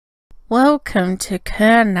Welcome to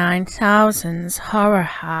Kerr 9000's Horror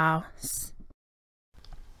House.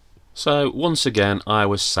 So once again I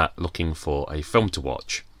was sat looking for a film to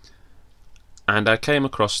watch, and I came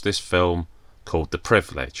across this film called The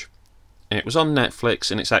Privilege. It was on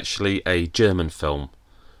Netflix and it's actually a German film,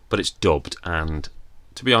 but it's dubbed, and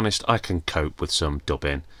to be honest I can cope with some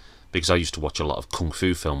dubbing because I used to watch a lot of kung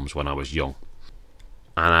fu films when I was young,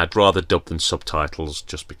 and I'd rather dub than subtitles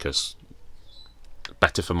just because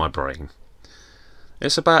better for my brain.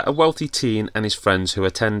 It's about a wealthy teen and his friends who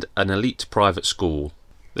attend an elite private school.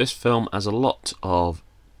 This film has a lot of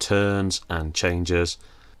turns and changes,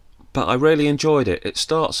 but I really enjoyed it. It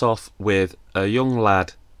starts off with a young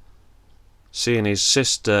lad seeing his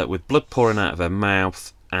sister with blood pouring out of her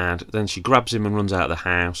mouth, and then she grabs him and runs out of the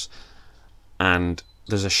house, and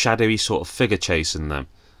there's a shadowy sort of figure chasing them.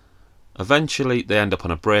 Eventually they end up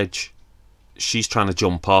on a bridge. She's trying to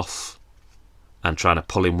jump off and trying to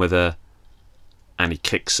pull him with her, and he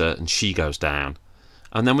kicks her and she goes down.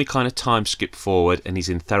 And then we kind of time skip forward and he's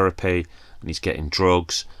in therapy and he's getting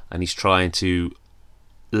drugs and he's trying to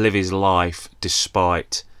live his life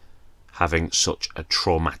despite having such a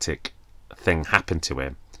traumatic thing happen to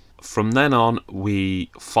him. From then on we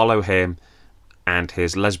follow him and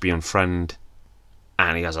his lesbian friend,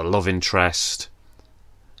 and he has a love interest,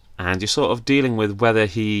 and you're sort of dealing with whether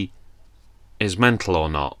he is mental or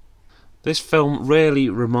not. This film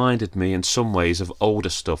really reminded me in some ways of older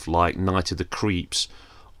stuff like Night of the Creeps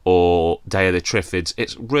or Day of the Triffids.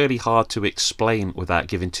 It's really hard to explain without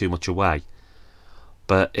giving too much away.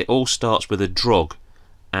 But it all starts with a drug,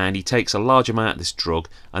 and he takes a large amount of this drug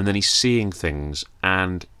and then he's seeing things,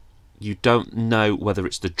 and you don't know whether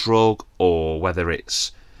it's the drug or whether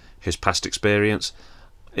it's his past experience.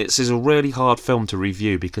 This is a really hard film to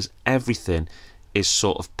review because everything is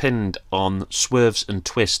sort of pinned on swerves and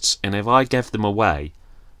twists, and if I gave them away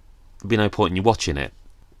there'd be no point in you watching it.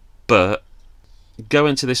 But go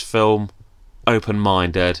into this film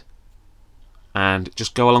open-minded and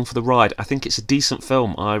just go along for the ride. I think it's a decent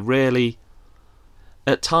film.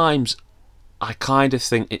 At times I kind of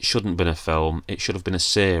think it shouldn't have been a film, it should have been a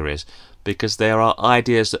series, because there are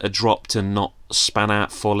ideas that are dropped and not span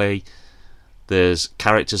out fully. There's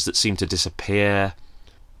characters that seem to disappear,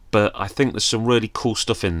 but I think there's some really cool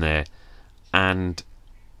stuff in there. And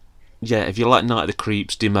yeah, if you like Night of the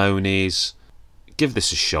Creeps, Demonies, give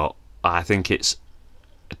this a shot. I think it's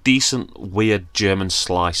a decent, weird German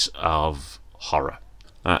slice of horror.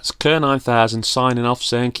 That's Kerr 9000 signing off,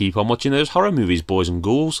 saying keep on watching those horror movies, boys and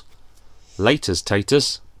ghouls. Laters,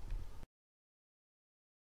 taters.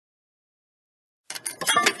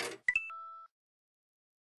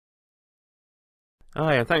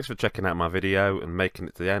 Hi, and thanks for checking out my video and making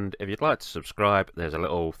it to the end. If you'd like to subscribe, there's a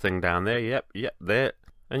little thing down there. Yep, there.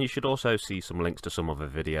 And you should also see some links to some other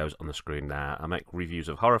videos on the screen now. I make reviews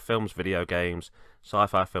of horror films, video games,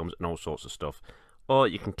 sci-fi films and all sorts of stuff. Or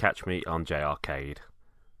you can catch me on J Arcade.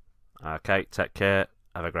 Okay, take care.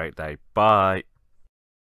 Have a great day. Bye.